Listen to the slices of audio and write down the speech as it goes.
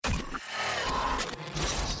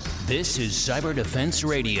This is Cyber Defense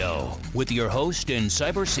Radio with your host and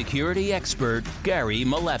cybersecurity expert, Gary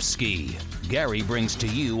Malevsky. Gary brings to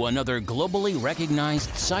you another globally recognized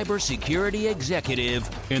cybersecurity executive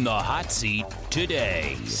in the hot seat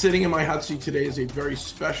today. Sitting in my hot seat today is a very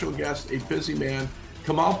special guest, a busy man.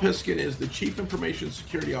 Kamal Piskin is the Chief Information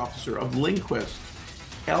Security Officer of LinQuest,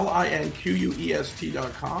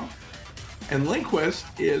 LinQuest.com. And LinQuest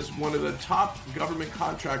is one of the top government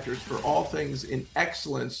contractors for all things in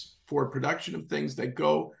excellence for production of things that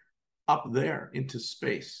go up there into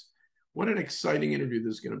space. What an exciting interview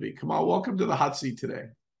this is going to be. Kamal, welcome to the hot seat today.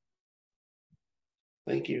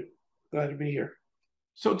 Thank you. Glad to be here.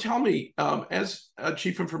 So tell me, as a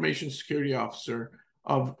Chief Information Security Officer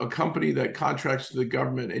of a company that contracts to the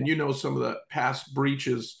government, and you know some of the past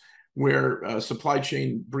breaches where supply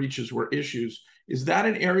chain breaches were issues, is that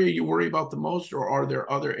an area you worry about the most, or are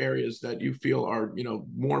there other areas that you feel are,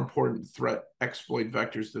 more important threat exploit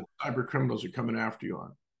vectors that cyber criminals are coming after you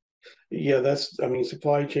on? Yeah,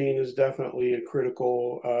 supply chain is definitely a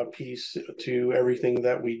critical piece to everything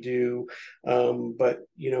that we do. But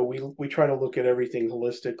we try to look at everything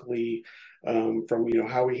holistically, from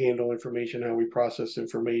how we handle information, how we process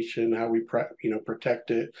information, how we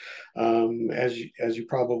protect it. As you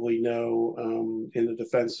probably know, in the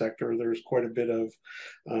defense sector, there's quite a bit of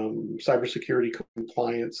cybersecurity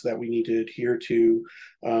compliance that we need to adhere to,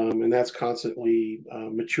 and that's constantly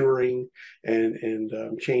maturing and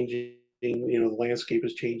changing. The landscape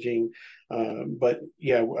is changing, but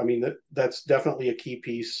yeah, that's definitely a key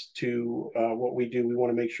piece to what we do. We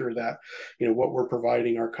want to make sure that what we're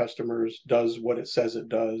providing our customers does what it says it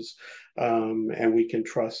does, and we can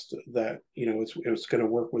trust that it's going to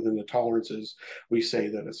work within the tolerances we say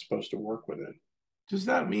that it's supposed to work within. Does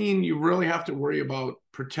that mean you really have to worry about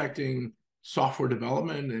protecting software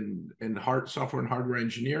development and software and hardware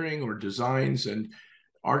engineering, or designs and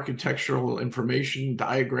architectural information,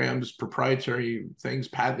 diagrams, proprietary things,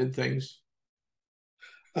 patented things?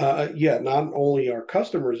 Yeah, not only our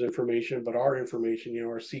customers' information, but our information,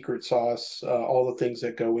 our secret sauce, all the things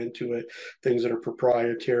that go into it, things that are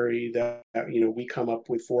proprietary that we come up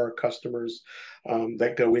with for our customers,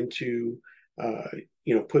 that go into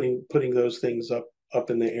putting those things up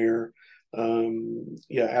in the air.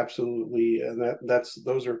 Yeah, absolutely, and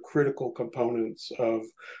those are critical components of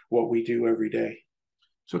what we do every day.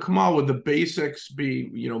 So Kamal, would the basics be,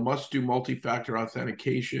 must do multi-factor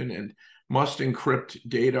authentication and must encrypt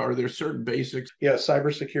data? Are there certain basics? Yeah,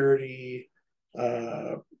 cybersecurity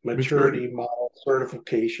maturity model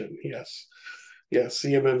certification. Yes,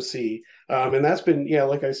 CMMC. And that's been,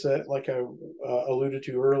 like I said, like I alluded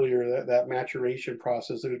to earlier, that maturation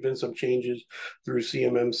process. There's been some changes through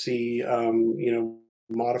CMMC,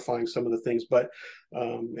 modifying some of the things, but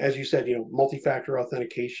as you said, multi-factor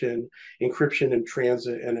authentication, encryption in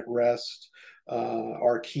transit and at rest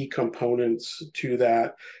are key components to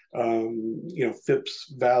that.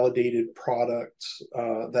 FIPS validated products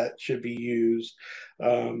that should be used.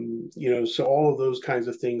 So all of those kinds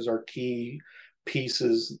of things are key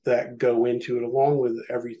pieces that go into it, along with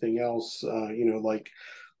everything else, like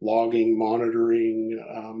logging, monitoring,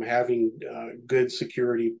 having good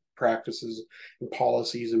security practices and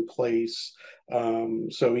policies in place.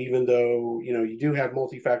 So even though you do have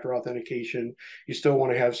multi-factor authentication, you still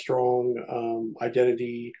want to have strong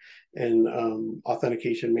identity and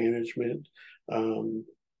authentication management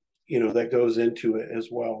that goes into it as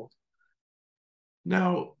well.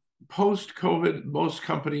 Now, post-COVID, most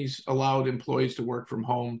companies allowed employees to work from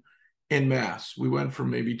home en masse. We went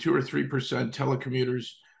from maybe 2 or 3% telecommuters,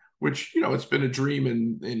 which it's been a dream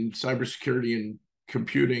in cybersecurity and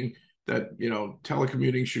computing that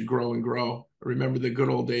telecommuting should grow and grow. I remember the good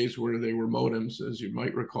old days where they were modems, as you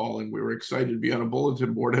might recall, and we were excited to be on a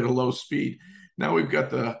bulletin board at a low speed. Now we've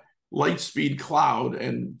got the light speed cloud,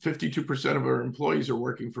 and 52% of our employees are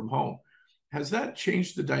working from home. Has that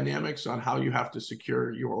changed the dynamics on how you have to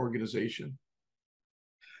secure your organization?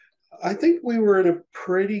 I think we were in a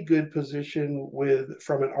pretty good position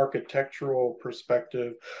from an architectural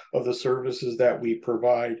perspective of the services that we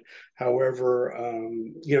provide. However,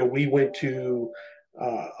 we went to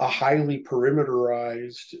a highly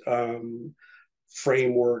perimeterized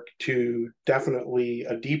framework to definitely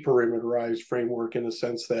a deperimeterized framework, in the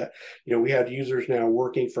sense that we had users now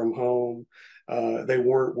working from home. They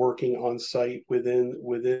weren't working on site within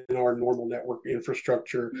our normal network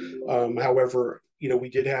infrastructure. However, we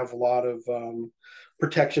did have a lot of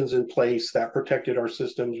protections in place that protected our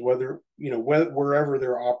systems, wherever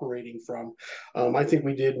they're operating from. I think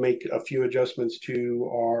we did make a few adjustments to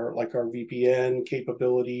our VPN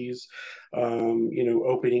capabilities,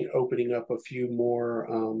 opening up a few more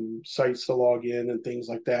sites to log in and things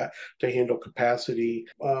like that to handle capacity.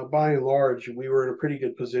 By and large, we were in a pretty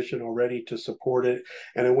good position already to support it,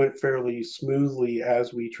 and it went fairly smoothly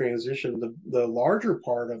as we transitioned. The larger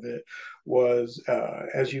part of it was,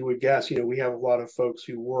 as you would guess, we have a lot of folks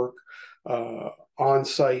who work on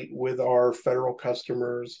site with our federal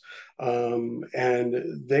customers, and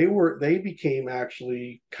they became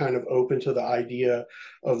actually kind of open to the idea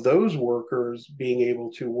of those workers being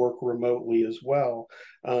able to work remotely as well.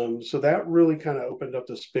 So that really kind of opened up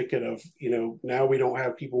the spigot of, now we don't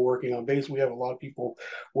have people working on base, we have a lot of people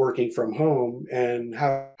working from home, and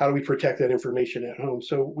how do we protect that information at home?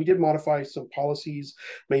 So we did modify some policies,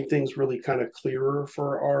 made things really kind of clearer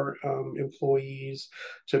for our employees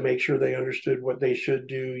to make sure they understood what they should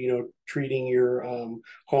do, treating your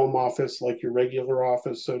home office like your regular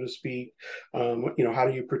office, so to speak. How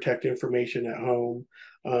do you protect information at home?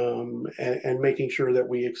 And making sure that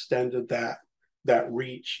we extended that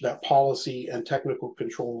reach, that policy and technical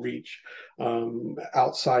control reach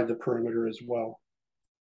outside the perimeter as well.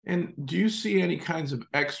 And do you see any kinds of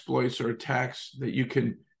exploits or attacks that you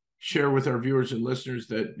can share with our viewers and listeners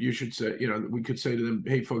that you should say, we could say to them,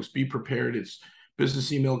 hey, folks, be prepared. It's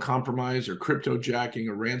business email compromise or crypto jacking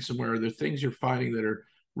or ransomware. Are there things you're finding that are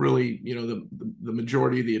really, the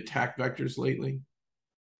majority of the attack vectors lately?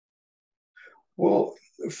 Well,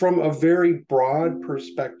 from a very broad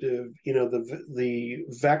perspective, the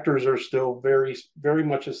vectors are still very, very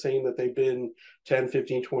much the same that they've been 10,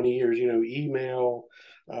 15, 20 years, email,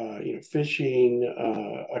 phishing,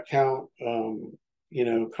 account,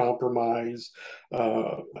 compromise,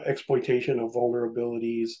 exploitation of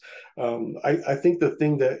vulnerabilities. I think the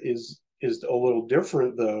thing that is a little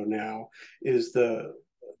different though now is the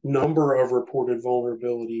number of reported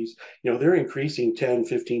vulnerabilities. They're increasing 10,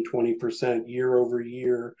 15, 20% year over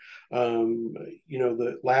year.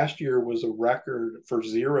 The last year was a record for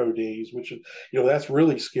 0 days, which is, that's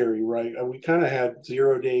really scary, right? We kind of had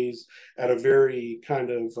 0 days at a very kind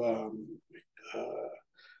of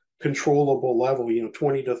controllable level,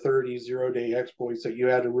 20 to 30 0-day exploits that you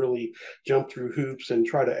had to really jump through hoops and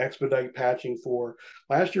try to expedite patching for.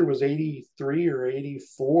 Last year was 83 or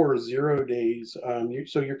 84 0 days.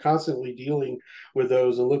 So you're constantly dealing with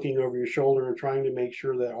those and looking over your shoulder and trying to make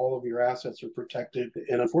sure that all of your assets are protected.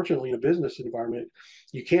 And unfortunately, in a business environment,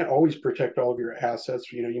 you can't always protect all of your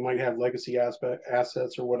assets. You might have legacy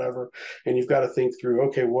assets or whatever, and you've got to think through,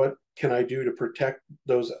 okay, what can I do to protect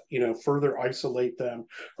those, further isolate them,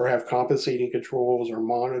 or have compensating controls, or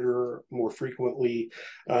monitor more frequently.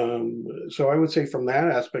 So I would say from that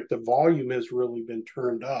aspect, the volume has really been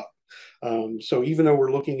turned up. So even though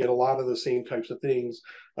we're looking at a lot of the same types of things,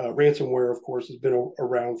 ransomware, of course, has been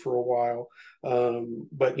around for a while.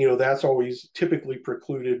 But, that's always typically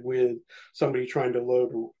precluded with somebody trying to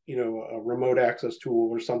load, a remote access tool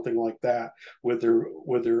or something like that with their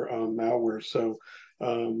malware. So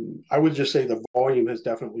I would just say the volume has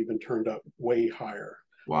definitely been turned up way higher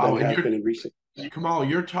than it has been in recent years. Kamal,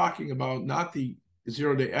 you're talking about not the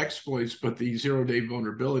 0-day exploits, but the 0-day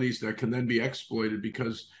vulnerabilities that can then be exploited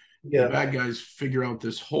because the bad guys figure out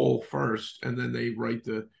this hole first, and then they write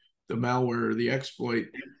the malware or the exploit.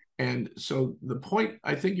 And so the point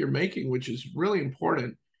I think you're making, which is really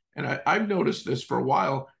important, and I've noticed this for a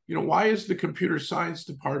while, why is the computer science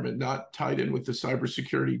department not tied in with the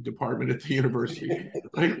cybersecurity department at the university?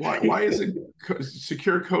 Like, why isn't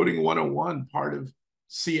Secure Coding 101 part of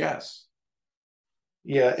CS?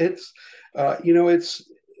 Yeah, it's,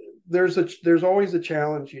 there's always a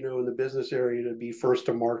challenge, in the business area to be first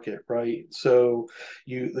to market, right? So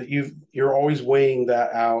you're always weighing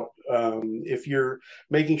that out. If you're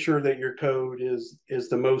making sure that your code is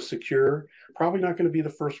the most secure, probably not going to be the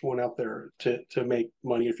first one out there to make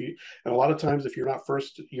money. And a lot of times, if you're not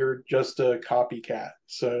first, you're just a copycat.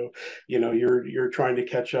 So you're trying to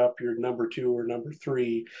catch up. You're number 2 or number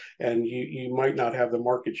 3, and you might not have the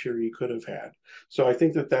market share you could have had. So I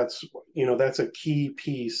think that's a key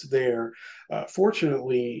piece there.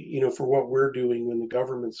 Fortunately, for what we're doing in the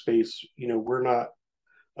government space, we're not.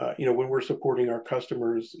 When we're supporting our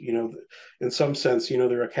customers, in some sense,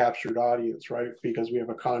 they're a captured audience, right? Because we have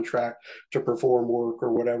a contract to perform work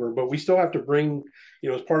or whatever. But we still have to bring,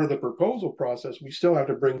 as part of the proposal process, we still have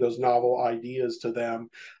to bring those novel ideas to them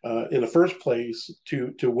in the first place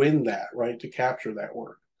to win that, right? To capture that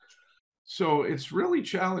work. So it's really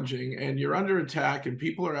challenging, and you're under attack, and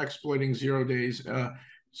people are exploiting 0 days.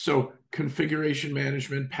 So configuration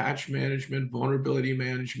management, patch management, vulnerability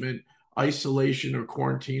management, isolation or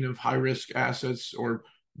quarantine of high-risk assets, or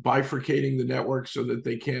bifurcating the network so that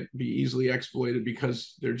they can't be easily exploited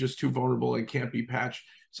because they're just too vulnerable and can't be patched.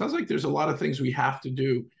 Sounds like there's a lot of things we have to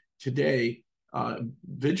do today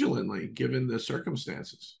vigilantly, given the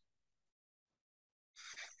circumstances.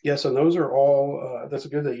 Yes, and those are all. That's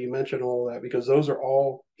good that you mentioned all that, because those are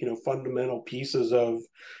all, fundamental pieces of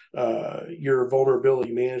your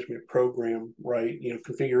vulnerability management program, right?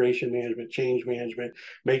 Configuration management, change management,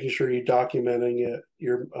 making sure you're documenting it,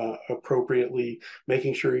 you're appropriately,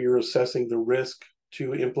 making sure you're assessing the risk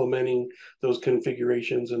to implementing those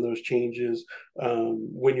configurations and those changes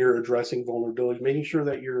when you're addressing vulnerabilities, making sure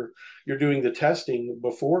that you're doing the testing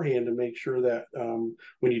beforehand to make sure that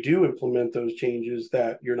when you do implement those changes,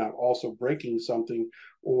 that you're not also breaking something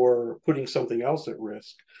or putting something else at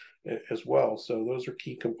risk as well. So those are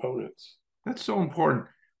key components. That's so important.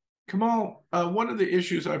 Kamal, one of the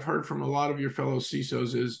issues I've heard from a lot of your fellow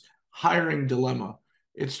CISOs is hiring dilemma.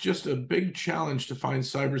 It's just a big challenge to find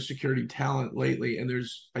cybersecurity talent lately. And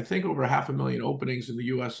there's, I think, over 500,000 openings in the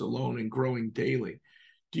US alone and growing daily.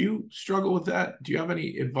 Do you struggle with that? Do you have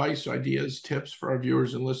any advice, ideas, tips for our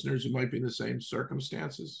viewers and listeners who might be in the same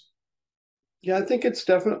circumstances? Yeah, I think it's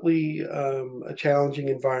definitely a challenging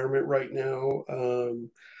environment right now.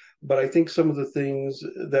 But I think some of the things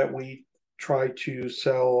that we try to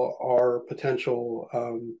sell our potential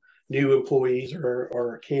new employees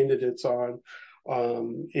or candidates on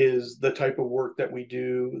is the type of work that we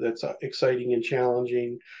do that's exciting and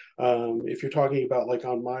challenging. If you're talking about like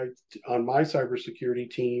on my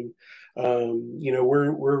cybersecurity team,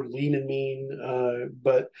 we're lean and mean,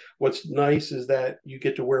 but what's nice is that you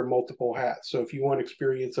get to wear multiple hats. So if you want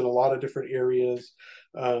experience in a lot of different areas,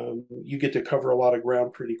 you get to cover a lot of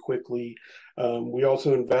ground pretty quickly. We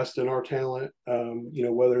also invest in our talent,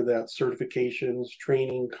 whether that's certifications,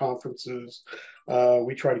 training, conferences.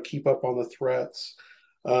 We try to keep up on the threats.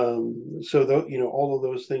 All of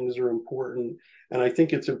those things are important. And I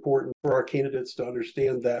think it's important for our candidates to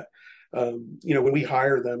understand that, when we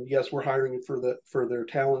hire them, yes, we're hiring for their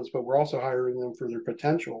talents, but we're also hiring them for their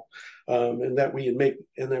potential, and that we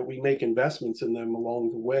make investments in them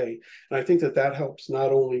along the way. And I think that helps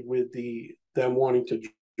not only with them wanting to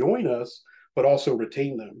join us, but also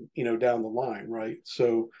retain them, down the line, right?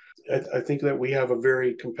 So I think that we have a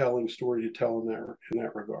very compelling story to tell in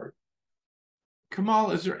that regard.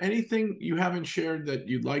 Kamal, is there anything you haven't shared that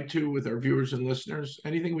you'd like to with our viewers and listeners?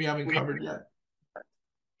 Anything we haven't covered yet?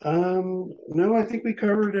 No, I think we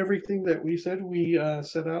covered everything that we said we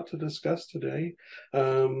set out to discuss today.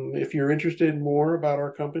 If you're interested in more about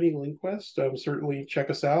our company, LinQuest, certainly check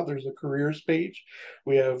us out. There's a careers page.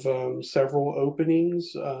 We have several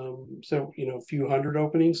openings, a few hundred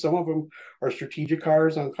openings. Some of them are strategic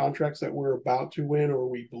hires on contracts that we're about to win or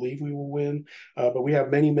we believe we will win. But we have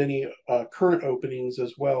many, many current openings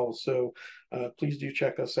as well. So please do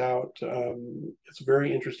check us out. It's a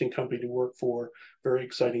very interesting company to work for, very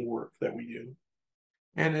exciting work that we do.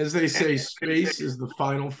 And as they say, space is the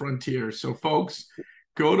final frontier. So folks,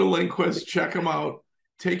 go to LinQuest, check them out.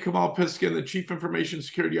 Take Kamal Piskin, the Chief Information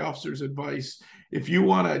Security Officer's advice. If you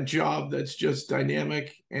want a job that's just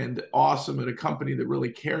dynamic and awesome at a company that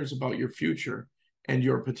really cares about your future and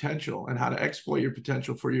your potential and how to exploit your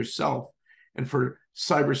potential for yourself and for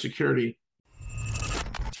cybersecurity.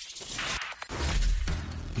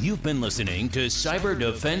 You've been listening to Cyber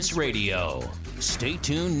Defense Radio. Stay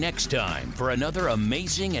tuned next time for another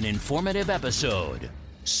amazing and informative episode.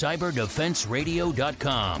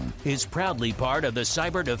 CyberDefenseRadio.com is proudly part of the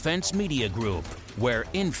Cyber Defense Media Group, where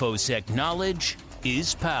InfoSec knowledge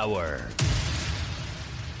is power.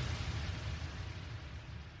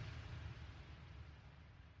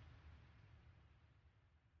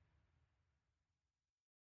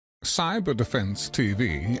 Cyber Defense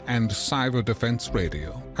TV and Cyber Defense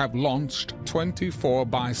Radio have launched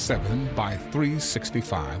 24/7 by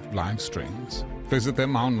 365 live streams. Visit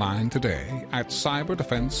them online today at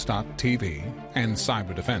cyberdefense.tv and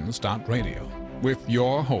cyberdefense.radio with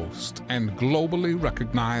your host and globally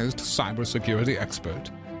recognized cybersecurity expert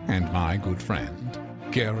and my good friend,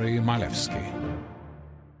 Gary Milewski.